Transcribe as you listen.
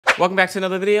Welcome back to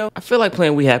another video. I feel like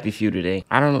playing We Happy Few today.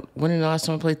 I don't know, when did the last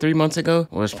time I played? 3 months ago?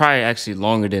 Well, it's probably actually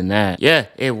longer than that. Yeah,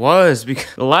 it was,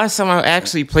 because the last time I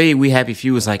actually played We Happy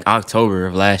Few was like October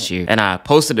of last year. And I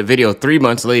posted a video 3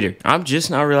 months later. I'm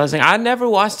just now realizing I never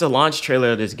watched the launch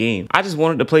trailer of this game. I just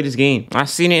wanted to play this game. I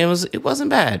seen it, it wasn't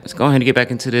bad. Let's go ahead and get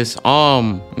back into this.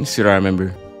 Let me see what I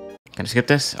remember. Can I skip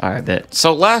this? All right, bet.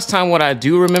 So last time, what I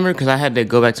do remember, because I had to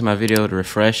go back to my video to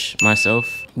refresh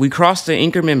myself. We crossed the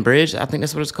Inkerman Bridge. I think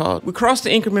that's what it's called. We crossed the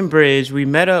Inkerman Bridge. We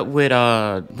met up with,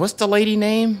 what's the lady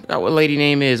name? I forgot what lady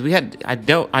name is. We had,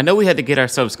 I know we had to get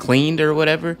ourselves cleaned or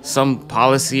whatever. Some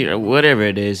policy or whatever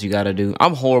it is you gotta do.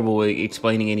 I'm horrible at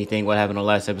explaining anything, what happened on the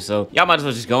last episode. Y'all might as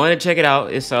well just go in and check it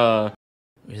out. It's,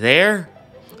 there.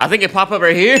 I think it popped up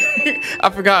right here. I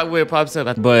forgot where it pops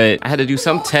up. But I had to do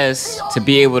some tests to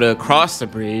be able to cross the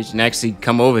bridge and actually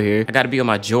come over here. I gotta be on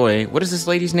my joy. What is this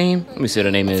lady's name? Let me see what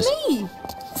her name is. Me,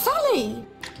 Sally.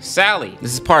 Sally.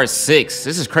 This is part 6.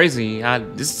 This is crazy. I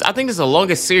think this is the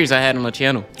longest series I had on the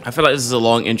channel. I feel like this is a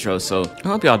long intro, so I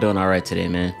hope y'all doing all right today,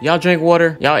 man. Y'all drink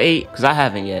water? Y'all ate? Because I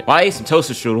haven't yet. Well, I ate some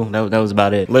toaster strudel. That was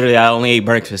about it. Literally, I only ate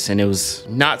breakfast, and it was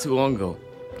not too long ago.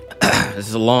 This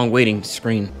is a long waiting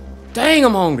screen. Dang,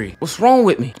 I'm hungry. What's wrong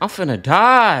with me? I'm finna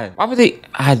die. Why would they?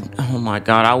 Oh my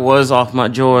God, I was off my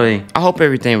joy. I hope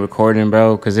everything recording,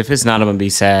 bro, because if it's not, I'm gonna be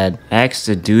sad. Ask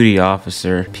the duty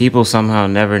officer. People somehow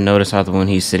never notice how the one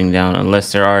he's sitting down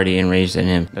unless they're already enraged at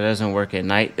him. That doesn't work at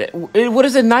night. What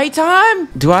is it, nighttime?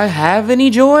 Do I have any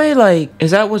joy? Like,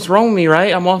 is that what's wrong with me,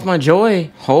 right? I'm off my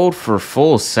joy. Hold for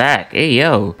full sack. Hey,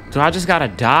 yo. Do I just gotta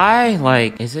die?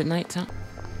 Like, is it nighttime?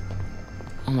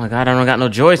 Oh my God, I don't got no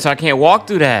joy, so I can't walk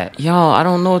through that. Y'all, I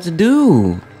don't know what to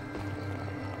do.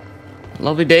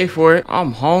 Lovely day for it.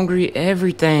 I'm hungry,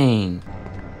 everything.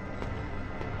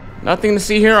 Nothing to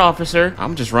see here, officer.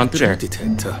 I'm just run through there.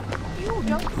 Detector.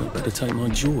 I better take my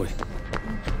joy.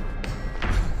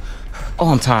 Oh,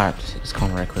 I'm tired. It's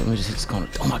corner right quick. Let me just hit this corner.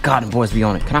 Oh my God, and boys be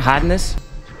on it. Can I hide in this?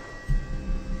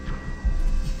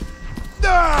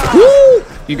 Woo!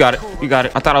 You got it. You got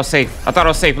it. I thought I was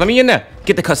safe. Let me in there.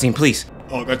 Get the cutscene, please.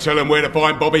 I can tell him where to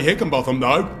find Bobby Hickenbotham,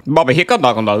 though. Bobby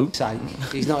Hickenbotham, though. So,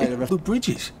 he's not in The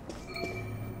bridges.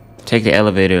 Take the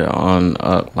elevator on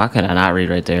up. Why can I not read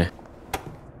right there?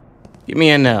 Get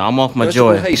me in there. I'm off my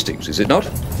joy. Hastings, is it not?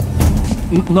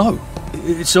 No,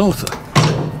 it's Arthur.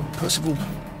 Percival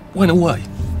went away.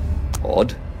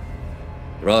 Odd.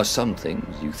 There are some things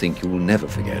you think you'll never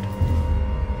forget.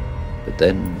 But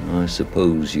then, I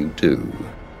suppose you do.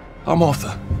 I'm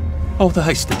Arthur. Arthur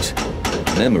Hastings.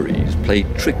 Memories play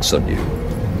tricks on you,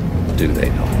 do they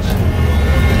not?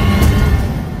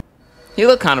 You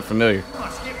look kind of familiar.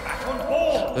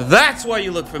 That's why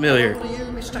you look familiar. What are you,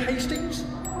 Mr. Hastings?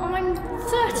 I'm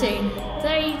 13.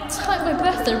 They typed my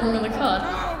birthday wrong on the card.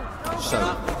 So,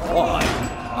 why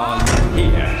are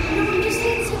you here? No, I'm just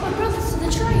here to take my brother to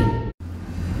the train.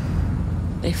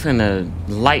 They finna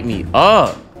light me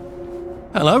up.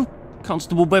 Hello?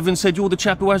 Constable Bevan said you're the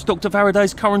chap who has Dr.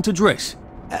 Faraday's current address.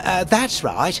 That's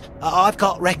right. I've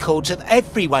got records of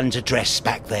everyone's address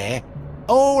back there.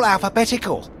 All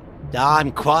alphabetical.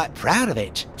 I'm quite proud of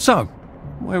it. So,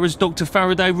 where has Dr.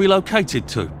 Faraday relocated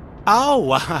to?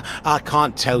 Oh, I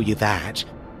can't tell you that.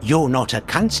 You're not a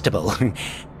constable.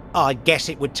 I guess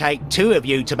it would take 2 of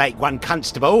you to make one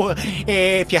constable,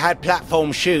 if you had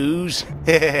platform shoes.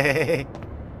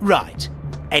 Right.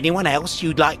 Anyone else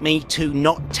you'd like me to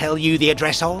not tell you the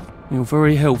address of? You're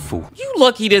very helpful. You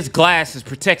lucky this glass is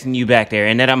protecting you back there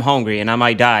and that I'm hungry and I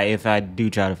might die if I do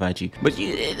try to fight you. But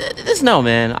just know,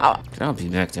 man, I'll be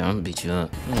back there. I'm gonna beat you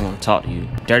up. I don't want to talk to you.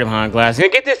 Dirty behind glass. Gonna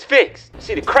get this fixed.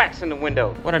 See the cracks in the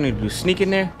window. What I need to do, sneak in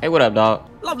there? Hey, what up, dog?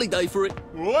 Lovely day for it.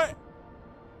 What?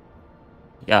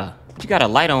 Yeah. You got a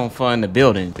light on for in the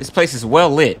building. This place is well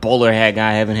lit. Bowler hat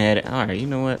guy, haven't had it. All right, you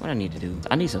know what? What I need to do?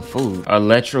 I need some food.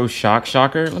 Electroshock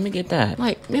shocker. Let me get that.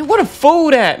 Like, man, what a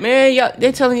food at, man? Y'all,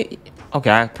 they telling me. Okay,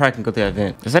 I probably can go to that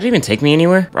event. Does that even take me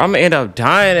anywhere? Bro, I'm gonna end up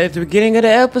dying at the beginning of the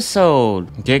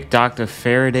episode. Get Dr.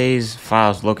 Faraday's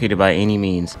files located by any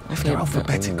means. If they're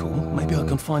alphabetical, maybe I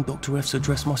can find Dr. F's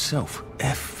address myself.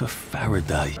 F for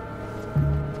Faraday.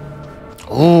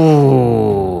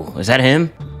 Ooh, is that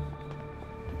him?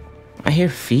 I hear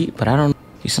feet, but I don't.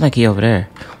 You sound like he over there.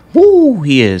 Woo,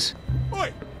 he is.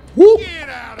 Oi, Woo. get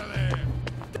out of there!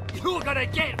 You're gonna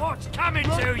get what's coming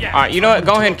to you! All right, you know what?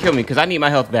 Go ahead and kill me, because I need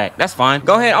my health back. That's fine.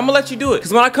 Go ahead. I'm gonna let you do it,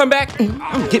 because when I come back, I'm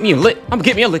gonna get me a lick. I'm gonna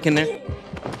get me a lick in there.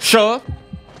 Sure.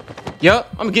 Yup,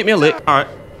 I'm gonna get me a lick. All right.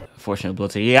 Fortunate blow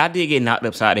to you. Yeah, I did get knocked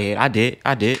upside the head. I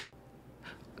did.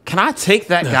 Can I take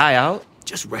that guy out?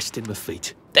 Just rest in my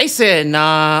feet. They said,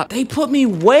 nah. They put me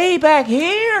way back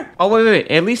here. Oh, wait.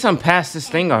 At least I'm past this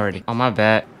thing already. Oh, my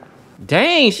bad.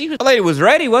 Dang, the lady was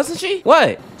ready, wasn't she?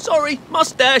 What? Sorry,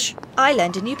 mustache. I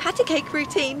learned a new patty cake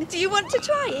routine. Do you want to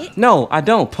try it? No, I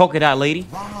don't. Polka dot lady.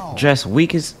 Wow. Dress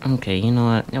weak as... Okay, you know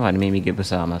what? Nobody made me get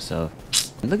beside myself.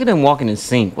 Look at them walking in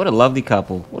sync. What a lovely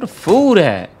couple. What a food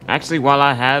at. Actually, while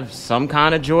I have some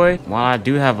kind of joy, while I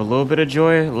do have a little bit of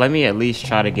joy, let me at least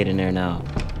try to get in there now.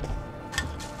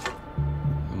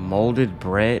 Moldy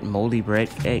bread.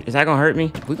 Hey, is that gonna hurt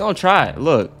me? We're gonna try it.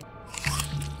 Look.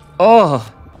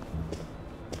 Oh.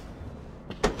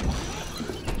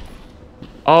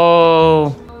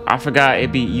 Oh. I forgot you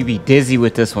be dizzy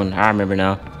with this one. I remember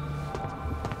now.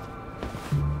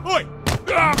 Oi!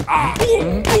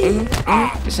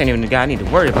 This ain't even the guy I need to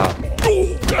worry about.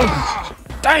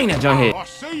 Dang, that junk hit. I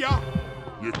see ya.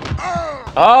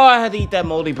 Oh, I had to eat that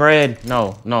moldy bread.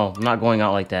 No, I'm not going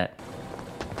out like that.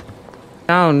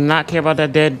 I do not care about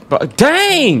that dead. But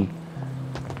dang!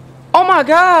 Oh my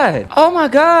god! Oh my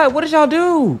god! What did y'all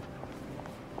do?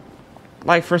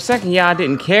 Like for a second, yeah, I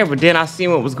didn't care, but then I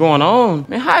seen what was going on.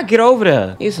 Man, how I get over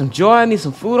there? Need some joy. I need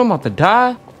some food. I'm about to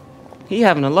die. He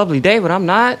having a lovely day, but I'm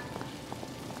not.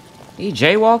 He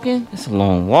jaywalking? It's a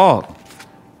long walk.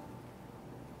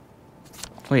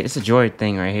 Wait, it's a joy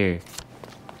thing right here.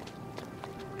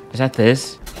 Is that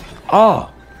this?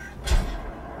 Oh.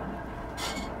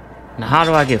 Now how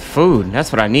do I get food?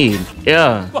 That's what I need.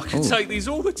 Yeah. I could take these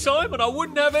all the time and I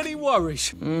wouldn't have any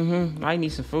worries. I need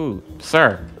some food.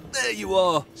 Sir. There you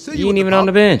are. You ain't even on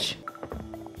the bench.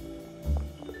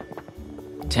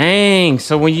 Dang,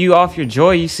 so when you off your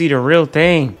joy, you see the real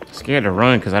thing. I'm scared to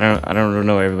run because I don't really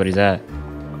know where everybody's at.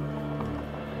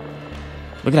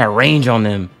 Look at that range on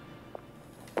them.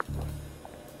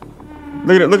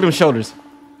 Look at them shoulders.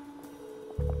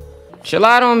 Chill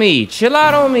out on me. Chill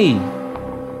out on me.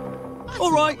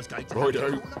 All right.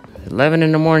 11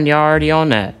 in the morning, y'all already on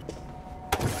that.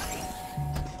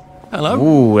 Hello.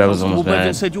 Ooh, that was almost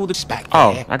bad. Said you're the spec.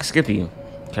 Oh, I can skip you.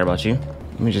 Care about you.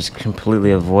 Let me just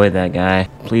completely avoid that guy.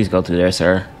 Please go through there,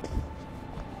 sir.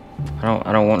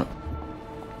 I don't want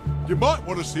to. You might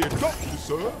want to see a doctor,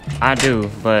 sir. I do,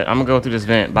 but I'm gonna go through this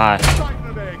vent. Bye. Taking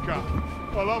an haircut.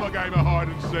 I love a game of hide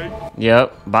and seek.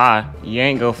 Yep, bye. You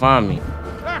ain't gonna find me.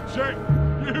 That's it.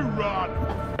 You run.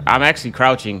 I'm actually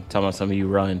crouching, telling some of you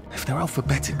run. If they're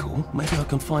alphabetical, maybe I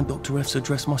can find Dr. F's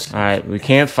address myself. Alright, we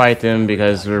can't fight them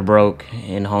because we're broke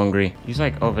and hungry. He's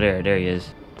like over there. There he is.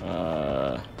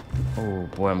 Oh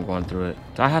boy, I'm going through it.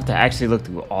 Do I have to actually look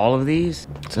through all of these?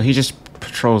 So he just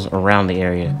patrols around the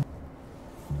area.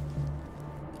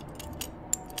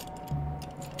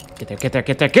 Get there, get there,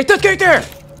 get there, get there!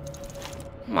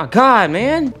 Oh my god,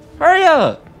 man. Hurry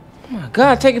up! Oh my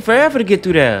god, taking forever to get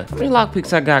through that. How many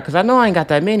lockpicks I got? Because I know I ain't got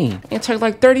that many. It took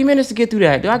like 30 minutes to get through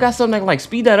that. Do I got something that can like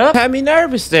speed that up? Had me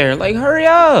nervous there. Like, hurry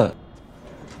up.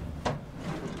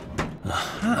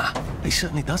 Aha. He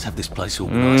certainly does have this place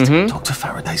organised. Dr.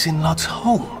 Faraday's in Lud's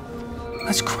home.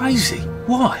 That's crazy.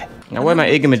 Why? Now, where my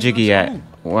Iggy at?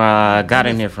 Well, I got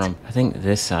in here from. I think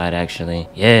this side, actually.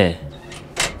 Yeah.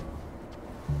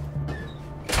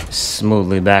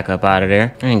 Smoothly back up out of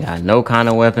there. I ain't got no kind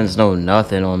of weapons, no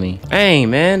nothing on me. Hey,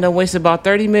 man, done wasted about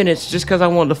 30 minutes just because I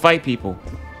wanted to fight people.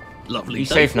 Lovely. Be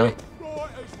safe now.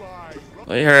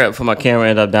 Let me hurry up before my camera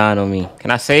end up dying on me.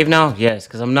 Can I save now? Yes,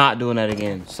 because I'm not doing that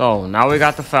again. So, now we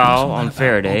got the foul on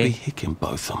Faraday.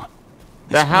 Botham.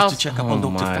 The house. To check up on Oh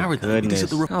Dr. my Faraday.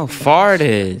 goodness. How far it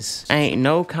is. Ain't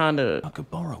no kind of. I could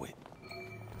borrow it.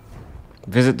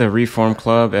 Visit the Reform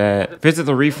Club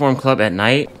at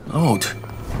night. Odd.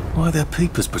 Why are there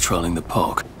peepers patrolling the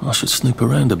park? I should snoop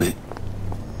around a bit.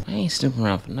 I ain't snooping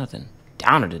around for nothing.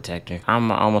 Downer detector.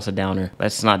 I'm almost a downer.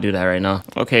 Let's not do that right now.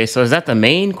 Okay, so is that the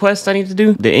main quest I need to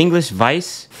do? The English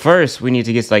Vice? First, we need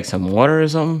to get like some water or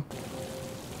something.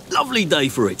 Lovely day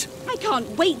for it. I can't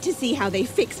wait to see how they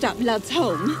fixed up Lud's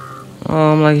home.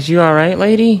 I'm like, is you alright,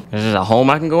 lady? Is there a home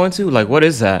I can go into? Like, what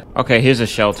is that? Okay, here's a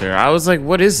shelter. I was like,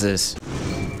 what is this?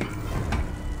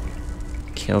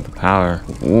 Kill the power.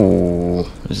 Ooh,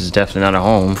 this is definitely not a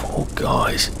home. Poor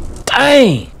guys.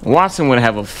 Dang! Watson would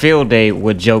have a field day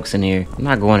with jokes in here. I'm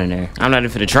not going in there. I'm not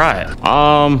even finna try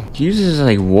it. Uses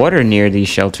like water near these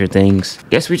shelter things.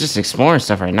 Guess we just exploring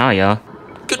stuff right now, y'all.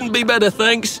 Couldn't be better,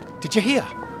 thanks. Did you hear?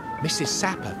 Mrs.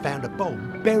 Sapper found a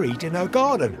bomb buried in her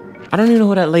garden. I don't even know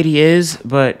who that lady is,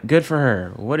 but good for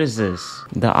her. What is this?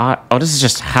 Oh, this is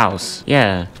just a house.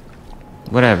 Yeah.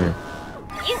 Whatever.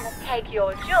 You must take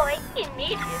your joy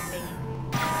immediately.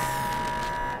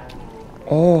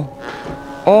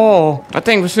 Oh, I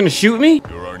think was gonna shoot me?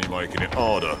 You're only making it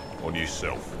harder on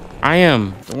yourself. I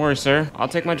am. Don't worry, sir. I'll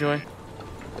take my joy.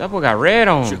 That boy got red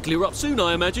on. Should clear up soon,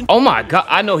 I imagine. Oh my god,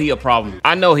 I know he a problem.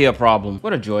 I know he a problem.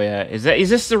 What a joy at. Is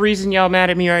this the reason y'all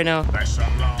mad at me right now? That's the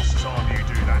last time you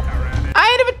do that around it. I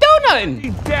ain't even do nothing.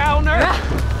 You downer!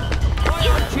 Why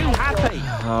aren't you happy? You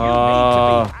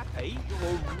need to be happy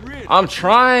or really... I'm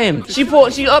trying.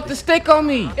 She upped the stick on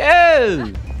me.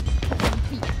 Ew.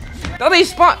 Don't they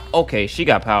spawn? Okay, she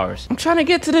got powers. I'm trying to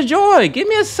get to the joy. Give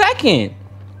me a second.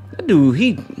 That dude,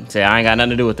 he said I ain't got nothing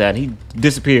to do with that. He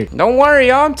disappeared. Don't worry,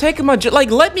 y'all. I'm taking my joy. Like,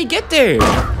 let me get there.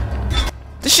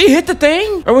 Did she hit the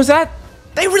thing? Or was that?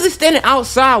 They really standing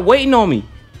outside waiting on me.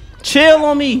 Chill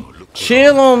on me.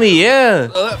 Chill on me, yeah.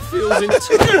 That feels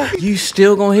intense. You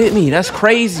still gonna hit me. That's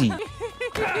crazy.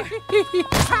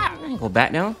 Go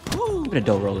back now. Give me a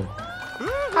dough roller.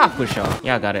 I'll push y'all.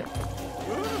 Y'all got it.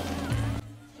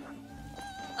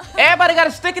 Everybody got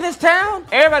a stick in this town?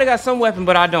 Everybody got some weapon,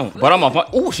 but I don't. But I'm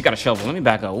off. Ooh, she got a shovel. Let me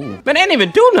back up. Ooh. Man, they didn't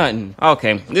even do nothing.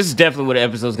 Okay, this is definitely where the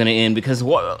episode's gonna end because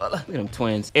what? Look at them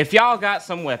twins. If y'all got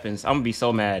some weapons, I'm gonna be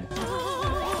so mad.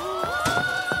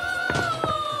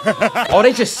 Oh,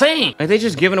 they just saying. Are they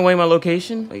just giving away my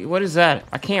location? Wait, what is that?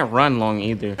 I can't run long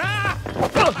either.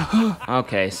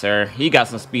 Okay, sir. He got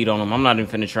some speed on him. I'm not even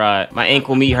finna try it. My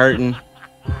ankle meat hurting.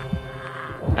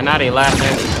 And now they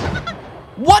laughing.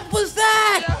 What was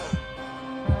that?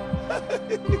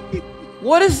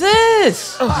 What is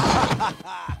this?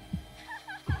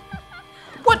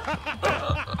 What?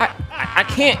 I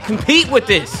can't compete with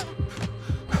this.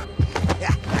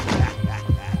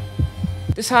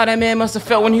 This is how that man must have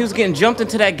felt when he was getting jumped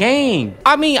into that game.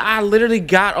 I mean, I literally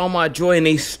got all my joy and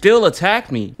they still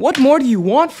attacked me. What more do you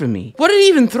want from me? What did he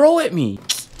even throw at me?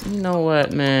 You know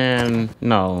what, man?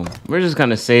 No, we're just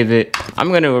gonna save it.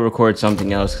 I'm gonna record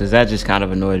something else because that just kind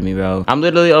of annoyed me, bro. I'm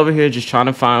literally over here just trying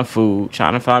to find food,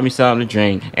 trying to find me something to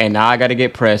drink, and now I gotta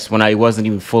get pressed when I wasn't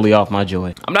even fully off my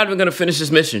joy. I'm not even gonna finish this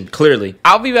mission, clearly.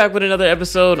 I'll be back with another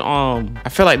episode. I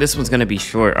feel like this one's gonna be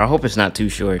short. I hope it's not too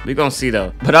short. We're gonna see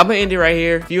though. But I'm gonna end it right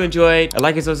here. If you enjoyed, a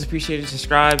like is always appreciated.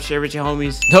 Subscribe, share with your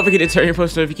homies. Don't forget to turn your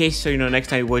post notifications so you know next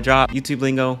time your boy drop. YouTube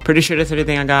lingo. Pretty sure that's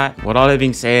everything I got. With all that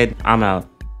being said, I'm out.